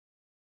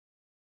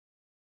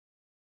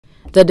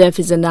The death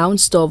is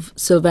announced of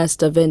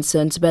Sylvester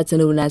Vincent, better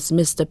known as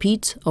Mr.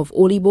 Pete of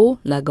Olibo,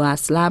 La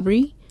Glace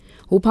Library,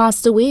 who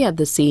passed away at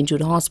the St.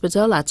 Jude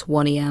Hospital at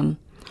 1 a.m.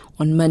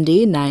 on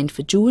Monday,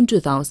 9th June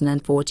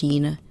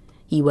 2014.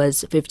 He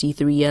was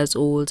 53 years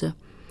old.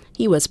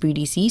 He was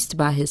predeceased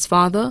by his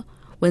father,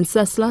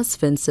 Wenceslas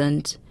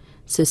Vincent,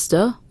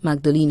 sister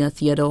Magdalena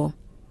Theodore.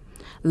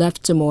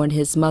 Left to mourn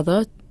his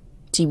mother,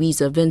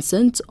 Teresa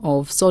Vincent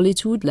of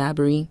Solitude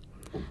Library.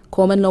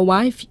 Common law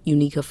wife,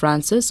 Unica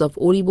Francis of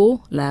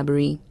Olibo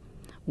Library.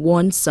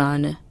 One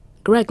son,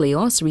 Greg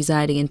Leos,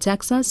 residing in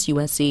Texas,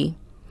 USA.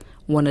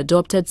 One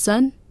adopted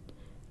son,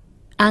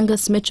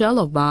 Angus Mitchell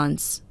of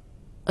Barnes.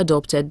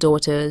 Adopted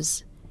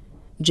daughters,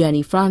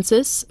 Jenny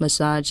Francis,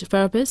 massage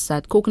therapist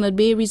at Coconut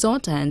Bay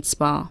Resort and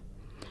Spa.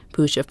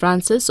 Portia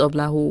Francis of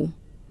Lahore.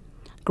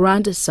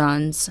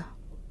 Grandsons,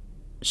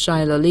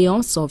 Shyla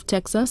Leos of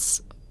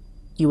Texas,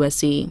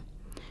 USA.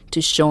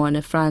 To Sean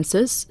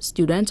Francis,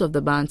 student of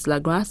the Barnes La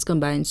Glace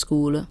Combined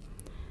School.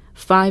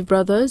 5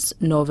 brothers,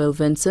 Norville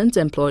Vincent,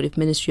 employed of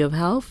Ministry of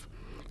Health,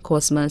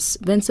 Cosmas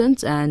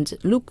Vincent and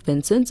Luke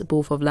Vincent,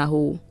 both of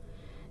Lahore.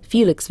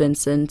 Felix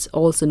Vincent,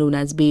 also known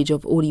as Bage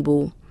of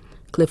Olibo.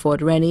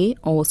 Clifford Rennie,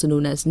 also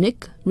known as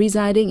Nick,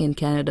 residing in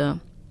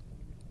Canada.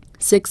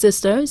 6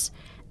 sisters,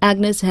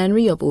 Agnes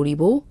Henry of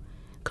Olibo,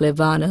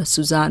 Clevana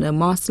Susanna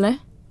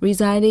Marsley,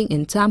 residing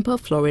in Tampa,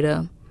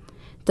 Florida.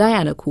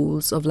 Diana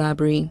Cools of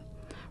Library.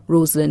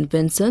 Rosalind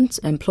Vincent,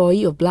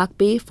 employee of Black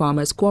Bay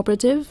Farmers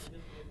Cooperative.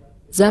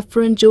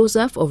 Zephyrin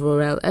Joseph of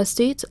Royal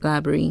Estate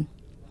Library.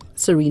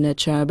 Serena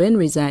Charbin,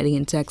 residing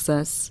in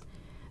Texas.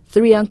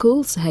 3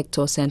 uncles,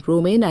 Hector St.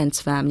 Romain and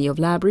family of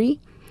Library.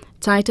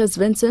 Titus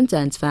Vincent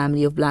and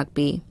family of Black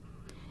Bay.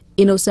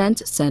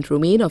 Innocent St.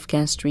 Romain of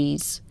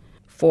Castries.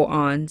 4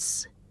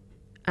 aunts,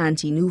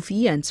 Auntie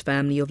Nufi and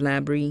family of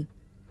Library.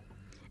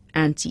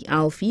 Auntie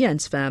Alfie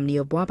and family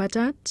of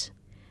Boapatat.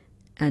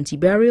 Auntie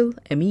Beryl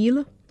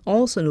Emile,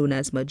 also known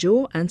as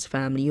Majo and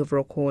family of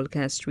Rockhall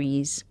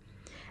Castries.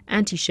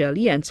 Auntie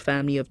Shirley and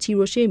family of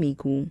Tiroche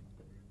Miku.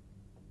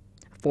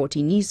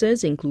 40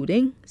 nieces,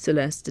 including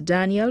Celeste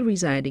Daniel,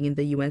 residing in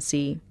the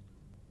USA.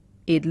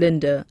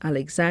 Edlinda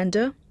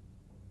Alexander,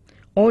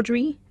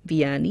 Audrey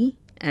Vianney,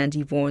 and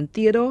Yvonne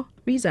Theodore,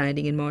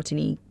 residing in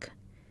Martinique.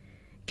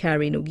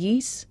 Karen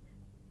O'Geese,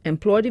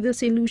 employed of the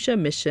St. Lucia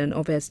Mission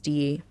of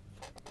SDA.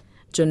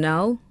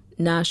 Janelle,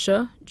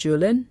 Nasha,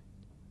 Julin,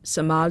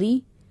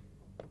 Somali,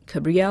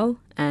 Gabrielle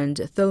and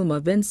Thelma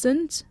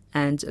Vincent,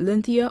 and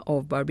Lynthia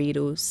of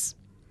Barbados.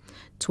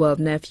 12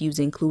 nephews,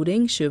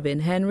 including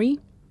Shervin Henry,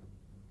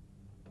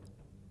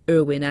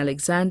 Erwin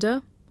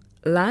Alexander,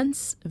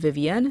 Lance,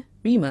 Vivian,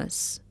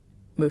 Remus,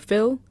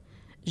 Murphil,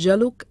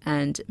 Jaluk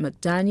and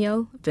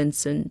McDaniel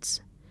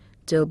Vincent,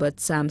 Dilbert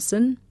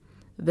Sampson,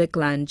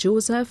 Viclan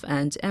Joseph,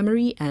 and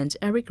Emery and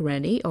Eric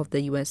Rennie of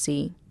the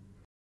USA.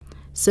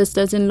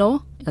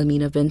 Sisters-in-law,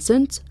 Elmina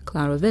Vincent,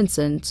 Clara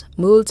Vincent,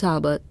 Merle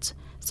Talbot,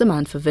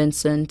 Samantha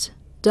Vincent,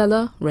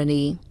 Della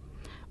Rennie.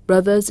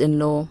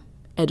 Brothers-in-law,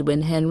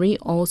 Edwin Henry,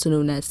 also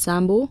known as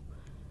Sambo,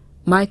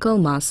 Michael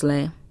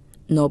Marsley,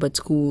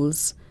 Norbert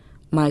Cools,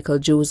 Michael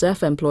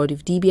Joseph, employed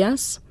of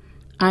DBS,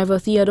 Ivor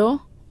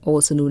Theodore,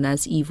 also known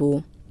as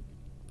Evo.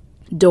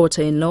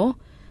 Daughter-in-law,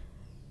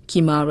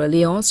 Kimara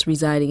Leons,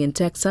 residing in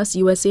Texas,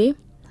 USA.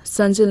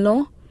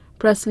 Sons-in-law,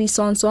 Presley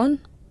Sonson,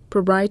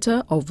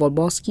 proprietor of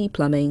Volboski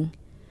Plumbing.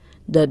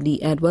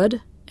 Dudley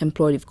Edward,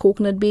 employed of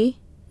Coconut Bay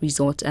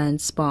Resort and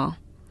Spa.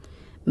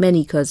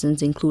 Many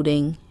cousins,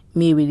 including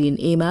Marilyn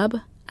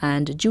Amab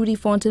and Judy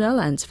Fontenelle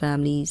and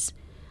families.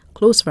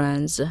 Close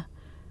friends,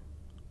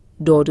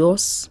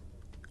 Dordos,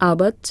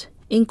 Albert,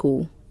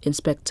 Inco,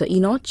 Inspector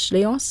Enoch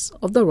Leos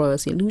of the Royal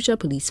St. Lucia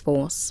Police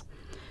Force.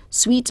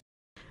 Sweet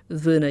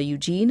Verna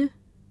Eugene,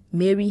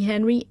 Mary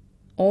Henry,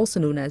 also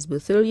known as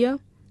Berthilia,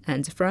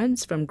 and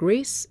friends from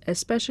Grace,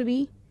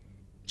 especially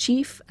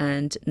Chief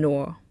and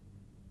Noor.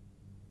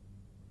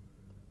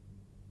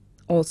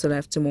 Also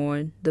left to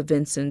mourn, the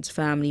Vincent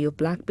family of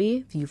Black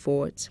Bay,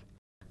 Vieux-Fort.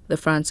 The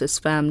Francis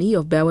family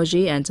of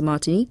Bewager and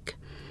Martinique.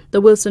 The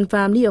Wilson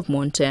family of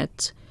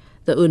Montet.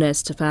 The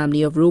Ernest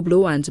family of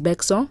Roblo and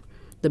Bexar.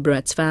 The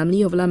Brett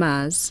family of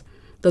Lamaze.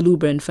 The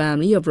Lubrin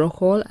family of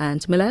Rockhall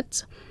and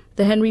Millet.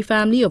 The Henry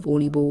family of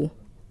Olibo.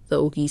 The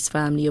O'Geese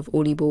family of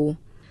Olibo.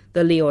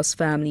 The Leos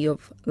family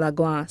of La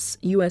Glace,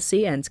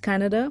 USA and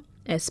Canada,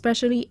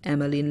 especially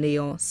Emmeline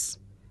Leos.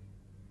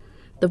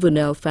 The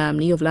Vernel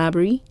family of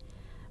Library.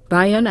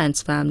 Bayon and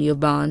family of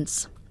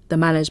Barnes. The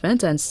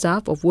management and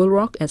staff of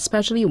Woolrock,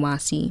 especially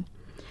Wasi.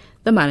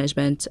 The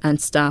management and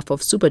staff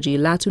of Super J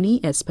Latuni,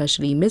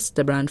 especially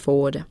Mr.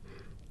 Branford.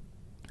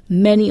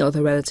 Many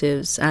other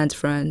relatives and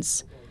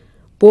friends,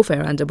 both here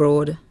and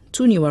abroad,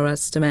 too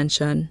numerous to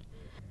mention.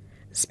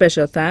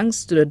 Special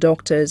thanks to the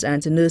doctors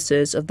and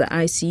nurses of the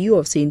ICU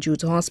of St.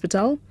 Jude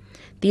Hospital,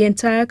 the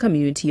entire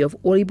community of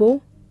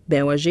Olibo,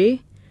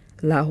 Bewager,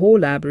 Lahore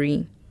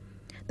Library.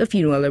 The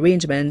funeral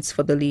arrangements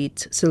for the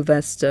late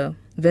Sylvester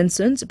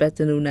Vincent,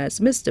 better known as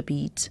Mr.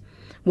 Pete,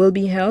 will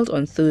be held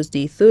on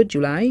Thursday, 3rd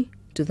July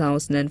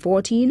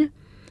 2014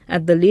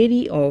 at the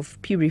Lady of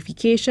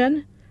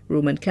Purification,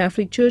 Roman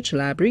Catholic Church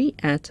Library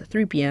at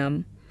 3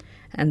 p.m.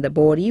 and the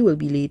body will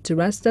be laid to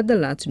rest at the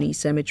Latuni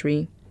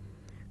Cemetery.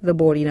 The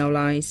body now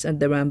lies at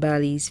the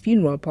Rambali's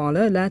Funeral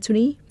Parlor,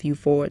 Latuni, Vieux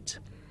Fort.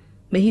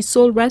 May his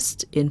soul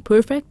rest in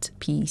perfect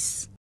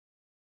peace.